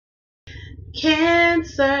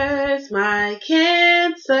Cancers, my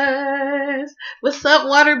cancers. What's up,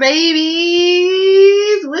 water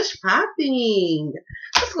babies? What's popping?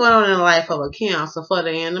 What's going on in the life of a cancer for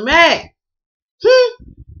the anime?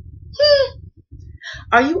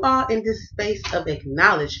 Are you all in this space of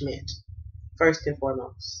acknowledgement, first and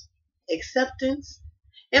foremost? Acceptance?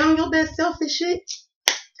 And on your best selfish shit?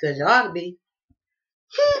 Because you ought to be.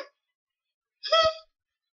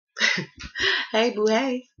 Hey, boo,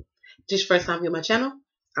 hey. This your first time here on my channel?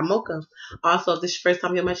 I'm Mocha. Also, if this is your first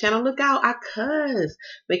time here on my channel, look out, I cuss.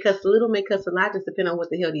 May cuss a little, may cuss a lot, just depending on what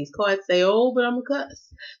the hell these cards say. Oh, but I'm a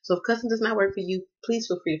cuss. So if cussing does not work for you, please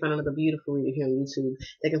feel free to find another beautiful reader here on YouTube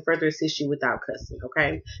that can further assist you without cussing,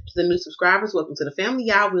 okay? To the new subscribers, welcome to the family.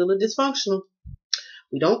 Y'all real or dysfunctional.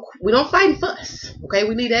 We don't fight and fuss, okay?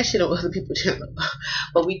 We leave that shit on other people's channel.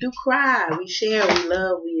 But we do cry, we share, we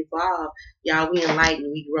love, we evolve. Y'all, we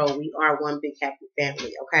enlighten, we grow. We are one big happy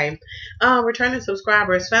family, okay? Returning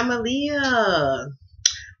subscribers, familia.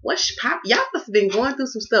 What's pop? Y'all must have been going through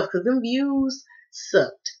some stuff because them views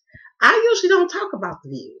sucked. I usually don't talk about the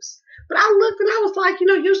views. But I looked and I was like,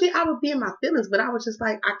 usually I would be in my feelings, but I was just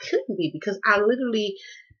like, I couldn't be because I literally...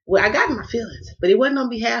 Well, I got in my feelings, but it wasn't on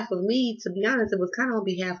behalf of me. To be honest, it was kind of on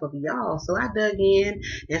behalf of y'all. So I dug in,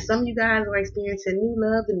 and some of you guys are experiencing new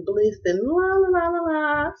love and bliss and la la la la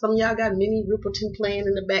la. Some of y'all got Minnie Riperton playing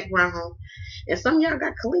in the background, and some of y'all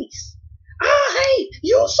got Khalees. Oh, hey,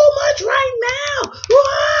 you so much right now.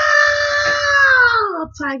 Wow,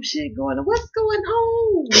 type shit going on. What's going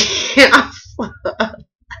on?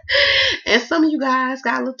 And some of you guys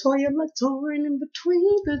got Latoya torn in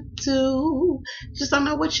between the two. Just don't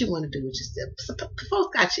know what you want to do with yourself. So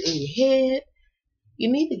folks got you in your head.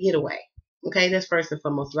 You need to get away. Okay, that's first and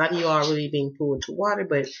foremost. A lot of you are really being pulled to water,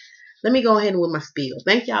 but let me go ahead and with my spiel.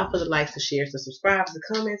 Thank y'all for the likes, the shares, the subscribes, the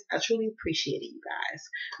comments. I truly appreciate it, you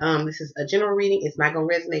guys. This is a general reading. It's not going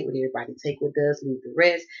to resonate with everybody. Take what does, leave the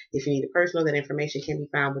rest. If you need a personal, that information can be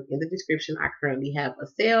found within the description. I currently have a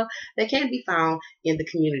sale that can be found in the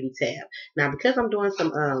community tab. Now, because I'm doing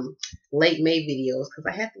some late May videos, because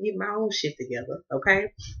I have to get my own shit together,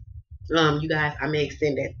 okay? You guys, I may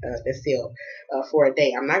extend that sale for a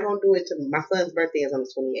day. I'm not gonna do it to my son's birthday is on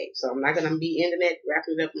the 28th, so I'm not gonna be ending it,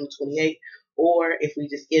 wrapping it up on the 28th. Or if we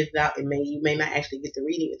just get it out, you may not actually get the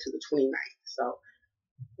reading until the 29th. So,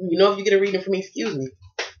 if you get a reading from me, excuse me,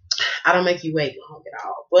 I don't make you wait long at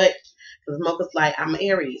all. But because Mocha's like, I'm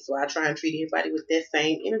Aries, so I try and treat everybody with that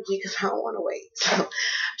same energy because I don't want to wait. So I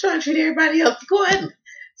try and treat everybody else accordingly.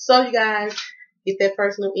 So you guys. Get that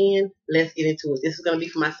personal in. Let's get into it. This is going to be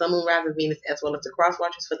for my Sun, Moon, Rising, Venus, as well as the cross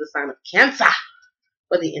watchers for the sign of Cancer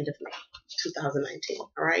for the end of May 2019. All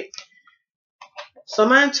right. So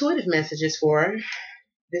my intuitive messages for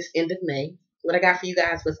this end of May. What I got for you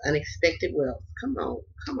guys was unexpected wealth. Come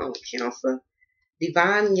on, Cancer.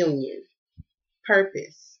 Divine union,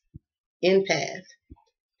 purpose, empath,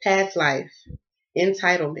 past life,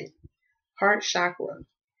 entitlement, heart chakra,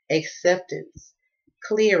 acceptance,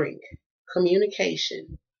 clearing,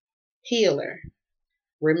 communication, healer,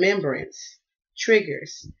 remembrance,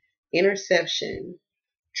 triggers, interception,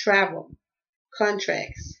 travel,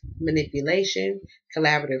 contracts, manipulation,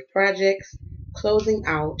 collaborative projects, closing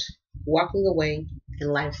out, walking away,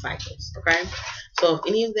 and life cycles. Okay? So if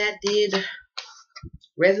any of that did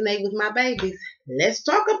resonate with my babies, let's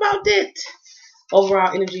talk about it.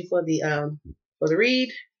 Overall energy for the read.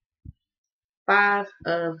 5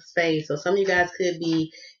 of Spades. So some of you guys could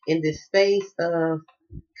be in this space of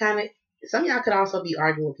kind of, some of y'all could also be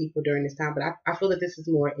arguing with people during this time, but I feel that this is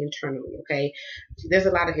more internally, okay? There's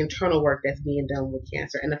a lot of internal work that's being done with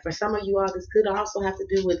Cancer. And for some of you all, this could also have to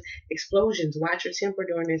do with explosions. Watch your temper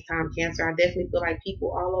during this time, Cancer. I definitely feel like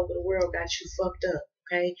people all over the world got you fucked up.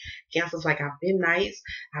 Okay, Cancer's like, I've been nice,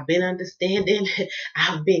 I've been understanding,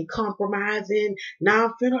 I've been compromising, now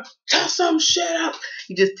I'm finna tear some shit up.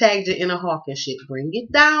 You just tagged your inner hawk and shit. Bring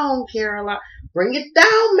it down, Caroline. Bring it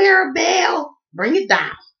down, Maribel. Bring it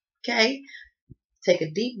down. Okay? Take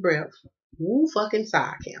a deep breath. Woo fucking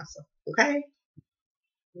sigh, Cancer. Okay?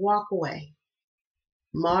 Walk away.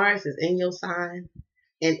 Mars is in your sign.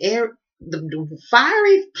 And the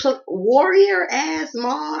fiery warrior ass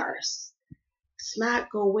Mars does not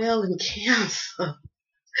go well in Cancer.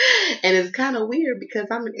 And it's kind of weird because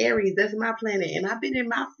I'm an Aries. That's my planet. And I've been in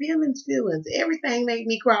my feelings. Everything made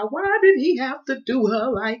me cry. Why did he have to do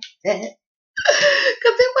her like that?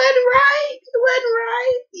 Because it wasn't right. It wasn't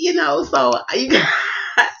right.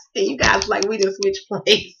 So you guys like, we just switch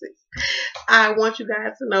places. I want you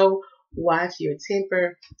guys to know Watch your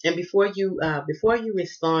temper, and before you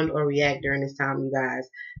respond or react during this time, you guys,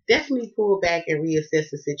 definitely pull back and reassess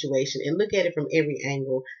the situation and look at it from every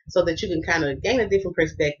angle so that you can kind of gain a different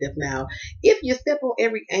perspective. Now, if you step on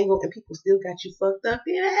every angle and people still got you fucked up,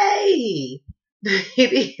 then hey,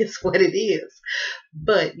 it is what it is.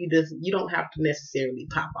 But you don't have to necessarily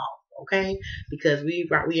pop off, okay? Because we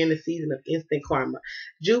in the season of instant karma.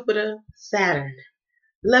 Jupiter, Saturn,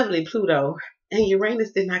 lovely Pluto, and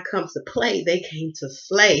Uranus did not come to play, they came to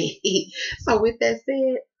slay. So with that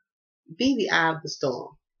said, be the eye of the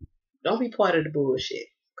storm. Don't be part of the bullshit.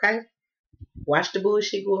 Okay? Watch the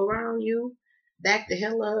bullshit go around you. Back the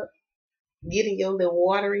hell up. Get in your little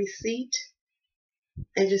watery seat.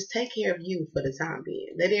 And just take care of you for the time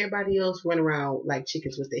being. Let everybody else run around like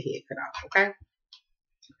chickens with their head cut off. Okay?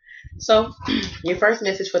 So your first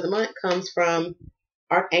message for the month comes from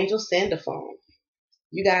Archangel Sandalphon.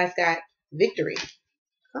 You guys got victory.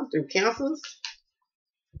 Come through, counselors.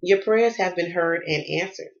 Your prayers have been heard and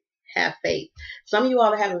answered. Have faith. Some of you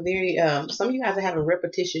all are having some of you guys are having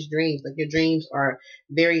repetitious dreams. Like your dreams are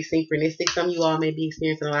very synchronistic. Some of you all may be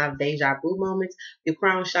experiencing a lot of deja vu moments. Your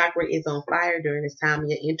crown chakra is on fire during this time.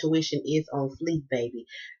 Your intuition is on fleek, baby.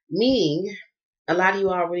 Meaning, a lot of you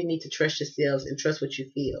all really need to trust yourselves and trust what you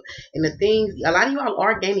feel. And a lot of you all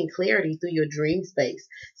are gaining clarity through your dream space.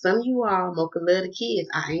 Some of you all, Mocha love the kids.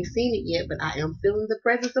 I ain't seen it yet, but I am feeling the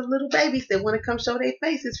presence of little babies that want to come show their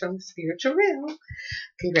faces from the spiritual realm.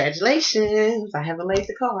 Congratulations. I haven't laid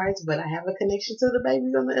the cards, but I have a connection to the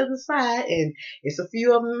babies on the other side, and it's a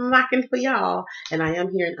few of them knocking for y'all, and I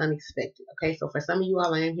am hearing unexpected. Okay, so for some of you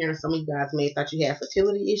all, I am hearing some of you guys may have thought you had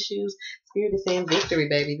fertility issues. Spirit is saying victory,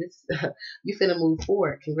 baby. You finna move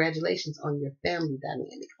forward. Congratulations on your family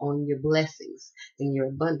dynamic, on your blessings and your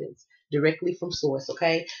abundance directly from source.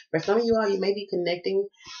 Okay, for some of you all, you may be connecting.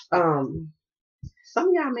 Some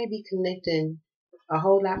of y'all may be connecting a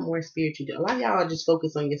whole lot more spiritually. A lot of y'all are just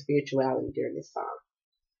focused on your spirituality during this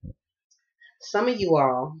time. Some of you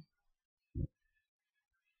all,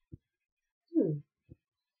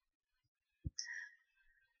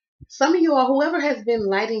 whoever has been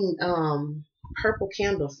lighting purple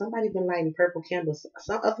candles, somebody's been lighting purple candles.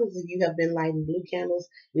 Some others of you have been lighting blue candles.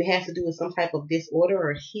 It has to do with some type of disorder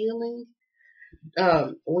or healing.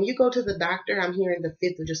 When you go to the doctor, I'm hearing the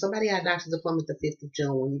 5th of June. Somebody had a doctor's appointment the 5th of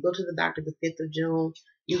June. When you go to the doctor the 5th of June,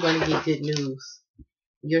 you're going to get good news.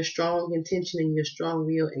 Your strong intention and your strong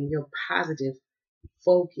will and your positive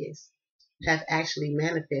focus has actually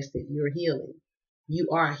manifested your healing. You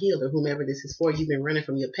are a healer, whomever this is for. You've been running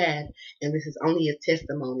from your path, and this is only a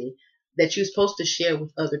testimony that you're supposed to share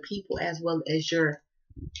with other people as well as your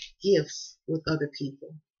gifts with other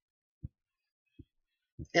people.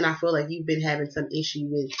 And I feel like you've been having some issue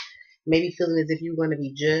with maybe feeling as if you're going to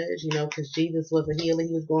be judged, because Jesus was a healer.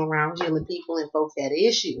 He was going around healing people, and folks had an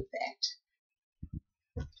issue with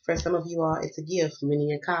that. For some of you all, it's a gift.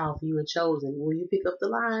 Many are called, few are chosen. Will you pick up the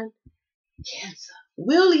line? Cancer.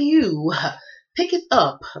 Will you pick it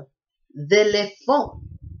up? The phone.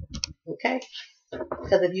 Okay?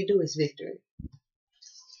 Because if you do, it's victory.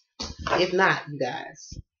 If not, you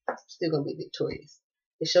guys, still going to be victorious.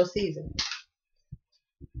 It's your season.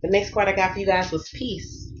 The next card I got for you guys was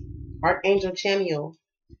Peace. Archangel Chamuel.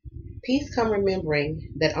 Peace come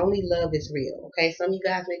remembering that only love is real. Okay, some of you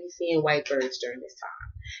guys may be seeing white birds during this time.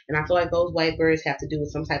 And I feel like those white birds have to do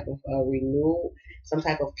with some type of renewal, some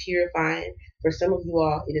type of purifying. For some of you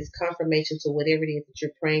all, it is confirmation to whatever it is that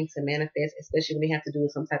you're praying to manifest, especially when they have to do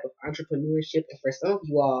with some type of entrepreneurship. And for some of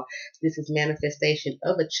you all, this is manifestation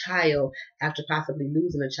of a child after possibly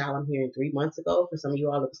losing a child. I'm hearing 3 months ago. For some of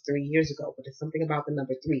you all, it was 3 years ago. But it's something about the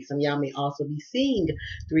number 3. Some of y'all may also be seeing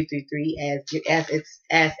 333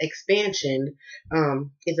 as expansion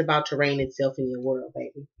is about to reign itself in your world,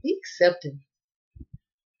 baby. Be accepting.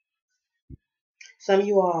 Some of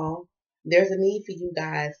you all, there's a need for you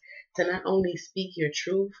guys to not only speak your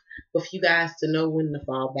truth, but for you guys to know when to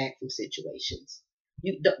fall back from situations.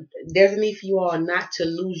 There's a need for you all not to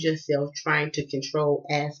lose yourself trying to control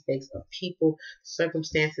aspects of people,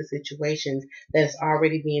 circumstances, situations that is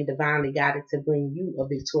already being divinely guided to bring you a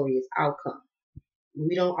victorious outcome.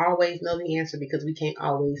 We don't always know the answer because we can't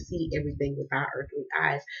always see everything with our earthly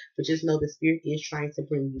eyes, but just know the Spirit is trying to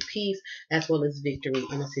bring you peace as well as victory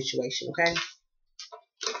in a situation, okay?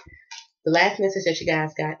 The last message that you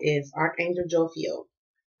guys got is Archangel Jophiel.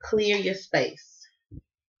 Clear your space.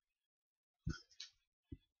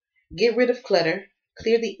 Get rid of clutter.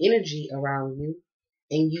 Clear the energy around you.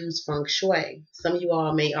 and use feng shui. Some of you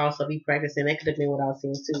all may also be practicing. That could have been what I was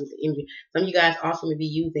saying too with the energy. Some of you guys also may be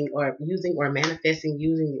using or manifesting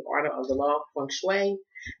using the art of the law of feng shui.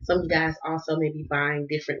 Some of you guys also may be buying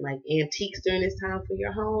different like antiques during this time for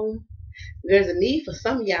your home. There's a need for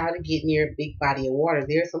some of y'all to get near a big body of water.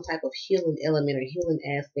 There's some type of healing element or healing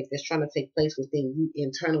aspect that's trying to take place within you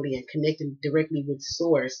internally and connecting directly with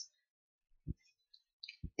source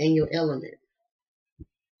and your element.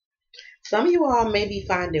 Some of you all may be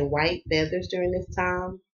finding white feathers during this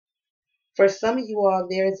time. For some of you all,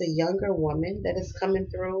 there's a younger woman that is coming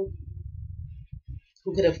through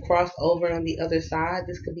who could have crossed over on the other side.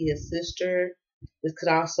 This could be a sister. This could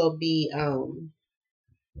also be,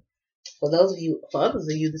 for others of you,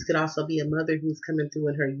 this could also be a mother who's coming through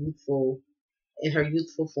in her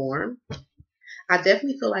youthful form. I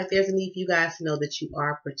definitely feel like there's a need for you guys to know that you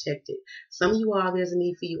are protected. Some of you all, there's a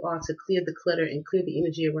need for you all to clear the clutter and clear the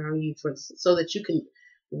energy around you so that you can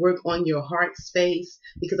work on your heart space.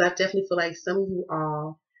 Because I definitely feel like some of you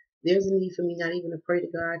all, there's a need for me not even to pray to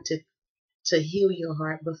God to heal your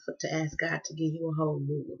heart, but to ask God to give you a whole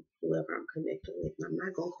new one, whoever I'm connected with. And I'm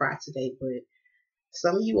not going to cry today, but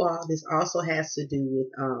some of you all, this also has to do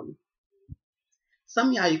with, some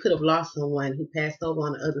of y'all, you could have lost someone who passed over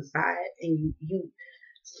on the other side, and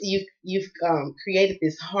you've created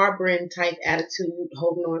this harboring type attitude,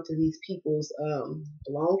 holding on to these people's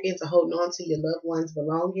belongings, or holding on to your loved ones'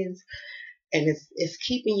 belongings, and it's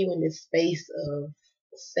keeping you in this space of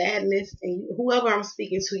sadness. And whoever I'm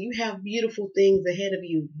speaking to, you have beautiful things ahead of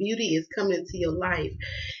you. Beauty is coming into your life,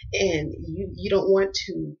 and you don't want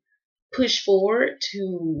to push forward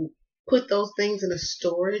to put those things in a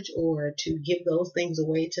storage or to give those things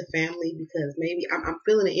away to family, because maybe I'm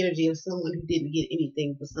feeling the energy of someone who didn't get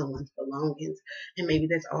anything but someone's belongings, and maybe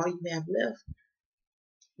that's all you have left.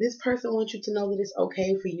 This person wants you to know that it's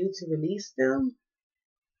okay for you to release them.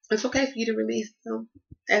 It's okay for you to release them,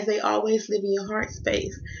 as they always live in your heart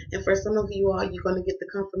space. And for some of you all, you're going to get the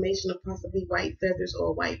confirmation of possibly white feathers or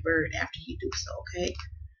a white bird after you do so, okay?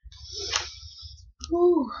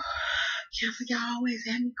 Ooh. Cancer, y'all always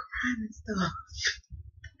have me crying and stuff.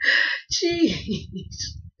 Jeez.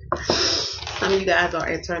 Some of you guys are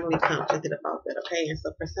internally conflicted about that, okay? And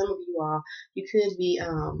so for some of you all, you could be,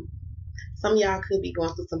 some of y'all could be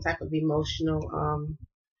going through some type of emotional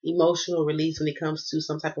release when it comes to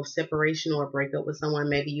some type of separation or a breakup with someone.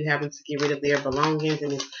 Maybe you having to get rid of their belongings,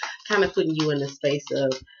 and it's kind of putting you in the space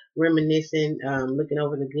of reminiscing, looking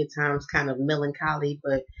over the good times, kind of melancholy,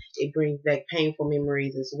 but it brings back painful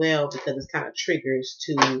memories as well, because it's kind of triggers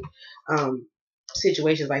to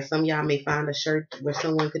situations. Like some of y'all may find a shirt where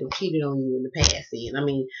someone could have cheated on you in the past, and I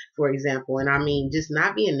mean, for example, and I mean just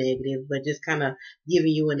not being negative, but just kind of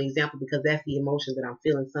giving you an example, because that's the emotion that I'm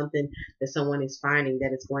feeling. Something that someone is finding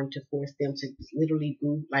that is going to force them to literally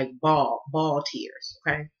do like ball tears,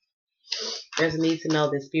 okay? There's a need to know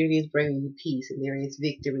that Spirit is bringing you peace, and there is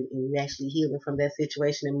victory, and you're actually healing from that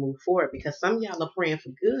situation and move forward, because some of y'all are praying for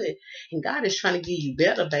good, and God is trying to give you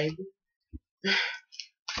better, baby.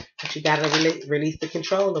 But you got to release the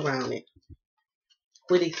control around it.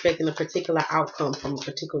 Quit expecting a particular outcome from a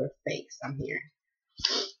particular face, I'm hearing.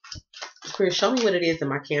 Spirit, show me what it is that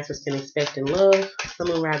my Cancers can expect in love. Sun,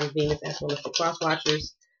 Moon, Rising, Venus, as well as the cross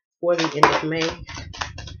watchers for the end of May.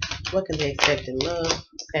 What can they expect in love?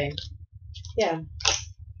 Okay. Yeah.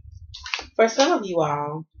 For some of you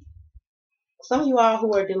all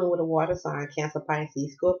who are dealing with a water sign, Cancer,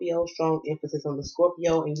 Pisces, Scorpio, strong emphasis on the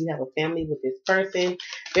Scorpio, and you have a family with this person,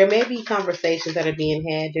 there may be conversations that are being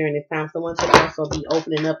had during this time. Someone could also be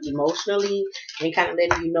opening up emotionally and kind of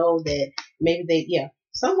letting you know that maybe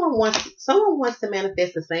someone wants to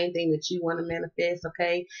manifest the same thing that you want to manifest,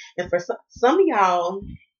 okay? And for some of y'all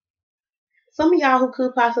who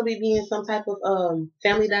could possibly be in some type of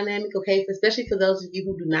family dynamic, okay, especially for those of you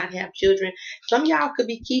who do not have children, some of y'all could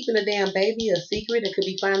be keeping a damn baby a secret, and could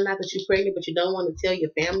be finding out that you're pregnant, but you don't want to tell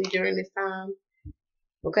your family during this time,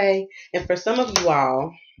 okay? And for some of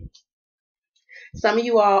y'all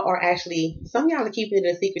are keeping it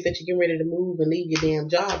a secret that you're getting ready to move and leave your damn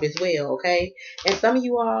job as well, okay? And some of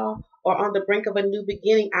you all are on the brink of a new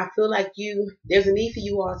beginning. I feel like there's a need for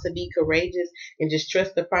you all to be courageous and just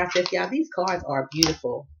trust the process. Y'all, these cards are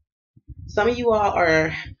beautiful. Some of you all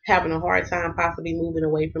are having a hard time possibly moving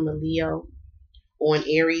away from a Leo or an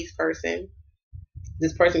Aries person.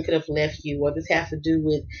 This person could have left you, or this has to do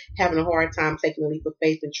with having a hard time taking a leap of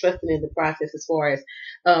faith and trusting in the process, as far as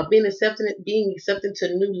being accepting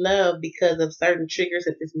to new love because of certain triggers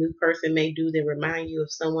that this new person may do that remind you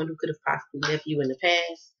of someone who could have possibly left you in the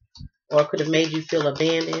past, or could have made you feel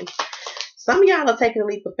abandoned. Some of y'all are taking a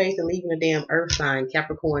leap of faith and leaving the damn earth sign,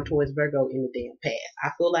 Capricorn towards Virgo in the damn past. I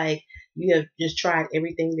feel like you have just tried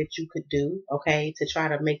everything that you could do, okay, to try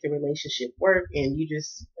to make the relationship work, and you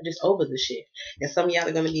just are just over the shit. And some of y'all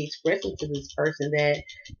are going to be expressing to this person that,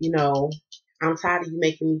 you know, I'm tired of you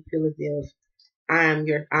making me feel as if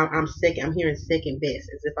I'm second. I'm hearing second best,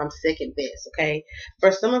 as if I'm second best. Okay.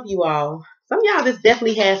 For some of you all, some of y'all, this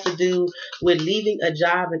definitely has to do with leaving a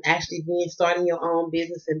job and actually starting your own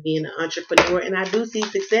business and being an entrepreneur. And I do see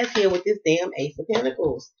success here with this damn Ace of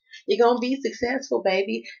Pentacles. You're gonna be successful,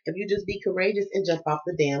 baby, if you just be courageous and jump off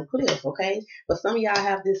the damn cliff. Okay. But some of y'all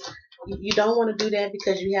have this. You don't want to do that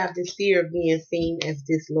because you have this fear of being seen as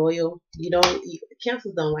disloyal.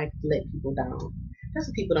 Cancers don't like to let people down. That's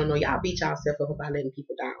what people don't know. Y'all beat yourself up by letting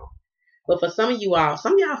people down. But for some of y'all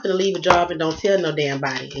finna leave a job and don't tell no damn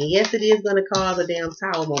body. And yes, it is gonna cause a damn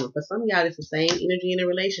tower moment. For some of y'all, it's the same energy in a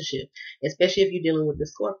relationship, especially if you're dealing with the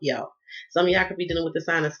Scorpio. Some of y'all could be dealing with the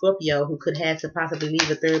sign of Scorpio who could have to possibly leave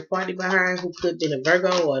a third party behind, who could be a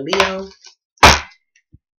Virgo or a Leo.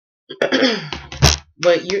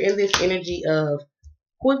 But you're in this energy of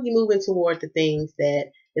quickly moving toward the things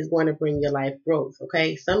that is going to bring your life growth.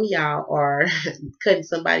 Okay, some of y'all are cutting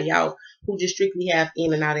somebody out who just strictly have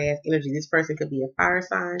in and out ass energy. This person could be a fire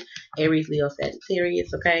sign, Aries, Leo,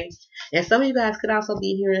 Sagittarius. Okay, and some of you guys could also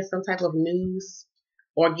be hearing some type of news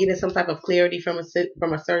or getting some type of clarity from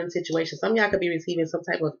a certain situation. Some of y'all could be receiving some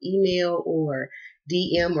type of email or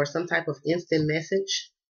DM or some type of instant message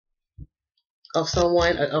of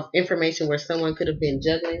someone, of information where someone could have been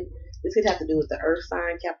juggling. This could have to do with the earth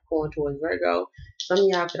sign, Capricorn towards Virgo. Some of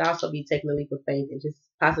y'all could also be taking a leap of faith and just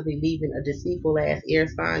possibly leaving a deceitful ass air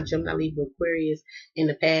sign, Gemini, Libra, Aquarius in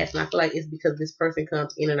the past. And I feel like it's because this person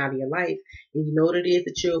comes in and out of your life, and you know what it is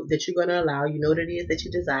that you're gonna allow, you know what it is that you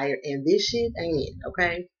desire, and this shit ain't it,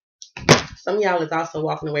 okay? Some of y'all is also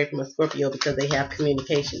walking away from a Scorpio because they have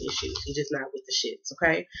communication issues. You're just not with the shits,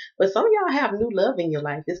 okay? But some of y'all have new love in your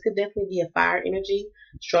life. This could definitely be a fire energy,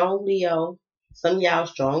 strong Leo. Some of y'all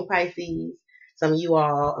strong Pisces. Some of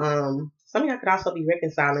y'all could also be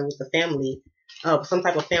reconciling with the family, some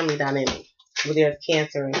type of family dynamic where there's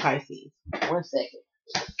Cancer and Pisces. 1 second.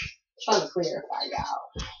 I'm trying to clarify,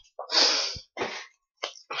 y'all.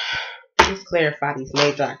 Let's clarify these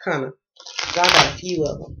major arcana. Y'all got a few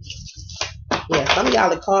of them. Yeah, some of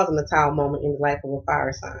y'all are causing a tower moment in the life of a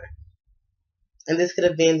fire sign. And this could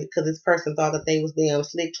have been because this person thought that they was damn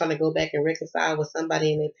slick trying to go back and reconcile with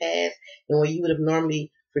somebody in their past. And when you would have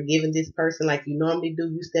normally forgiven this person like you normally do,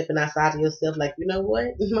 you stepping outside of yourself like, you know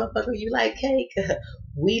what, motherfucker, you like cake?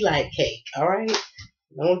 We like cake, all right?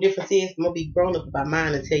 The only difference is I'm going to be grown up about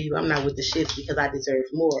mine and tell you I'm not with the shits because I deserve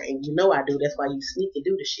more. And you know I do. That's why you sneak and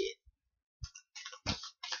do the shit.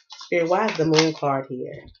 Spirit, why is the moon card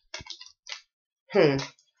here?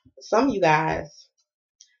 Some of you guys,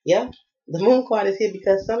 yeah, the moon card is here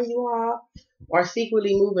because some of you all are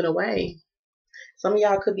secretly moving away. Some of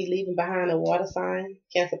y'all could be leaving behind a water sign,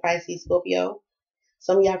 Cancer, Pisces, Scorpio.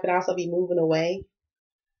 Some of y'all could also be moving away.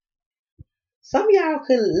 Some of y'all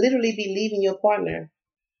could literally be leaving your partner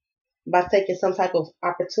by taking some type of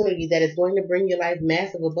opportunity that is going to bring your life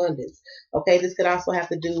massive abundance. Okay, this could also have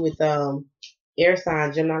to do with air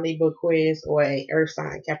sign, Gemini, Libra, Aquarius, or a earth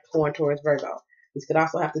sign, Capricorn, Taurus, Virgo. This could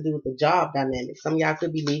also have to do with the job dynamic. Some of y'all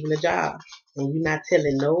could be leaving the job and you're not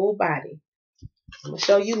telling nobody. I'm going to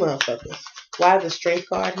show you motherfuckers. Why is the strength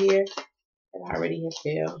card here? It already has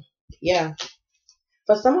failed. Yeah.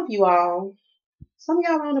 For some of y'all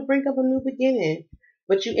are on the brink of a new beginning.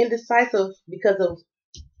 But you're indecisive because of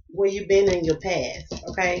where you've been in your past.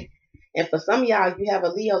 Okay? And for some of y'all, you have a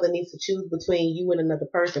Leo that needs to choose between you and another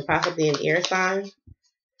person, possibly an air sign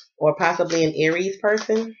or possibly an Aries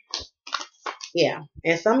person. Yeah.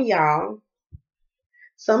 And some of you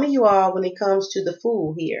all, when it comes to the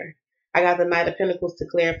Fool here, I got the Knight of Pentacles to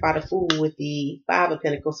clarify the Fool with the Five of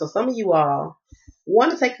Pentacles. So some of you all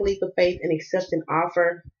want to take a leap of faith and accept an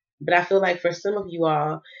offer, but I feel like for some of you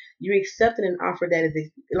all, you're accepting an offer that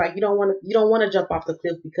is like you don't want to jump off the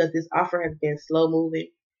cliff because this offer has been slow moving.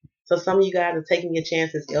 So some of you guys are taking your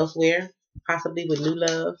chances elsewhere, possibly with new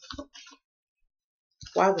love.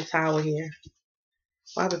 Why is the Tower here?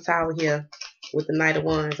 Why is the Tower here with the Knight of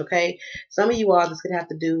Wands? Okay, some of you all this could have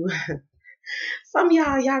to do. Some of y'all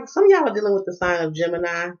are dealing with the sign of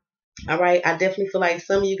Gemini, All right, I definitely feel like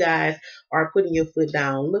some of you guys are putting your foot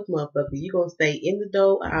down. Look, motherfucker, you gonna stay in the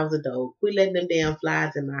door or out the door. Quit letting them damn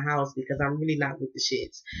flies in my house because I'm really not with the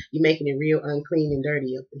shits. You're making it real unclean and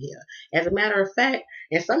dirty up in here. As a matter of fact,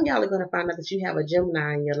 and some of y'all are gonna find out that you have a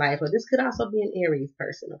Gemini in your life, or this could also be an Aries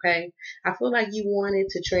person. Okay, I feel like you wanted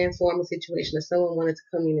to transform a situation, or someone wanted to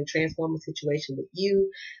come in and transform a situation with you,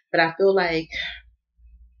 but I feel like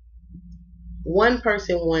one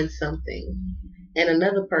person wants something and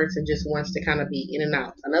another person just wants to kind of be in and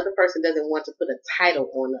out. Another person doesn't want to put a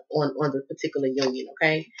title on the particular union,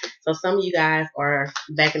 okay? So some of you guys are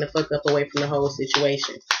backing the fuck up away from the whole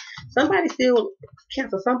situation. Somebody still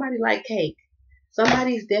cancel. Somebody like cake.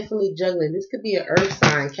 Somebody's definitely juggling. This could be an earth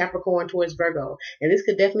sign, Capricorn towards Virgo. And this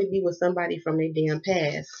could definitely be with somebody from their damn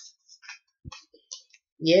past.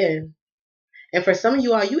 Yeah. And for some of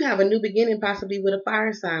you all, you have a new beginning possibly with a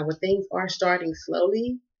fire sign where things are starting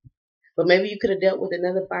slowly. But maybe you could have dealt with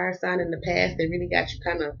another fire sign in the past that really got you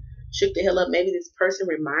kind of shook the hell up. Maybe this person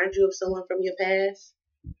reminds you of someone from your past,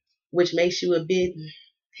 which makes you a bit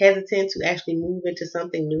hesitant to actually move into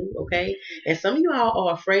something new, okay? And some of you all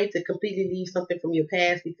are afraid to completely leave something from your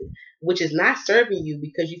past, which is not serving you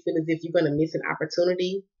because you feel as if you're going to miss an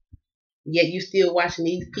opportunity. Yet you still watching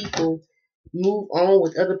these people move on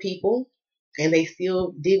with other people and they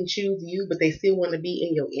still didn't choose you, but they still want to be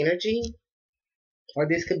in your energy. Or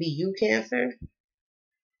this could be you, Cancer.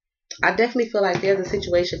 I definitely feel like there's a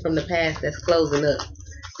situation from the past that's closing up.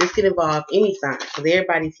 This could involve any sign because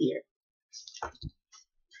everybody's here.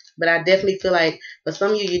 But I definitely feel like for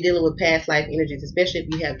some of you, you're dealing with past life energies, especially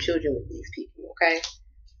if you have children with these people, okay?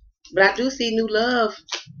 But I do see new love.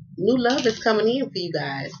 New love is coming in for you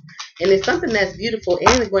guys. And it's something that's beautiful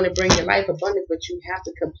and it's going to bring your life abundance, but you have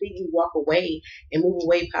to completely walk away and move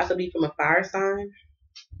away possibly from a fire sign.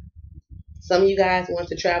 Some of you guys want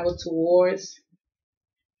to travel towards.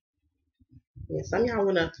 Yeah, some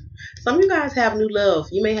of you guys have new love.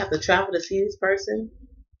 You may have to travel to see this person.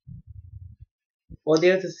 Or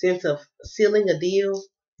there's a sense of sealing a deal.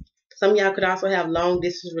 Some of y'all could also have long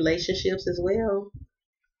distance relationships as well.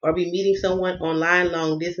 Or be meeting someone online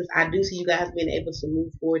long distance. I do see you guys being able to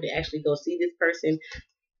move forward to actually go see this person.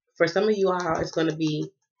 For some of you all, it's going to be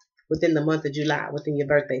within the month of July, within your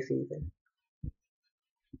birthday season.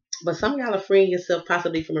 But some of y'all are freeing yourself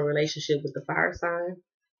possibly from a relationship with the fire sign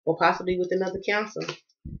or possibly with another Cancer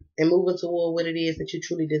and moving toward what it is that you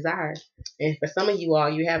truly desire. And for some of you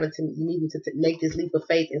all, you needing to make this leap of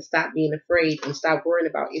faith and stop being afraid and stop worrying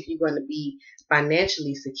about if you're going to be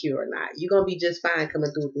financially secure or not. You're going to be just fine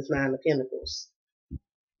coming through with this Nine of Pentacles.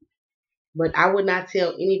 But I would not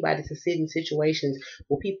tell anybody to sit in situations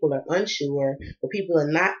where people are unsure, where people are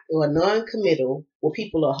not or non-committal, where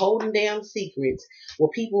people are holding down secrets, where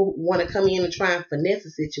people want to come in and try and finesse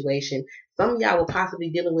a situation. Some of y'all were possibly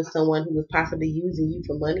dealing with someone who was possibly using you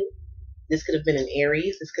for money. This could have been an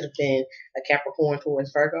Aries. This could have been a Capricorn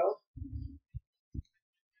towards Virgo.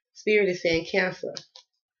 Spirit is saying, Cancer,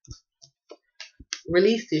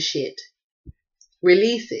 release this shit.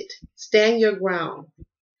 Release it. Stand your ground.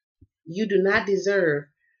 You do not deserve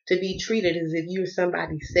to be treated as if you're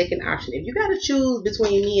somebody's second option. If you got to choose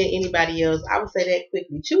between me and anybody else, I would say that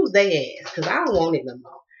quickly. Choose their ass because I don't want it no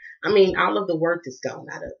more. I mean, all of the work is gone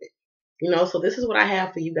out of it. So this is what I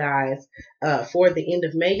have for you guys for the end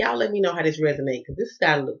of May. Y'all let me know how this resonates because this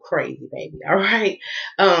got a little crazy, baby. All right.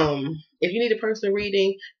 If you need a personal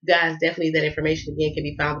reading, guys, definitely that information again can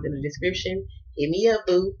be found within the description. Hit me up,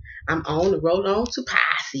 boo. I'm on the road on to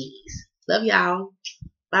Pisces. Love y'all.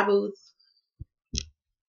 Bye, boos.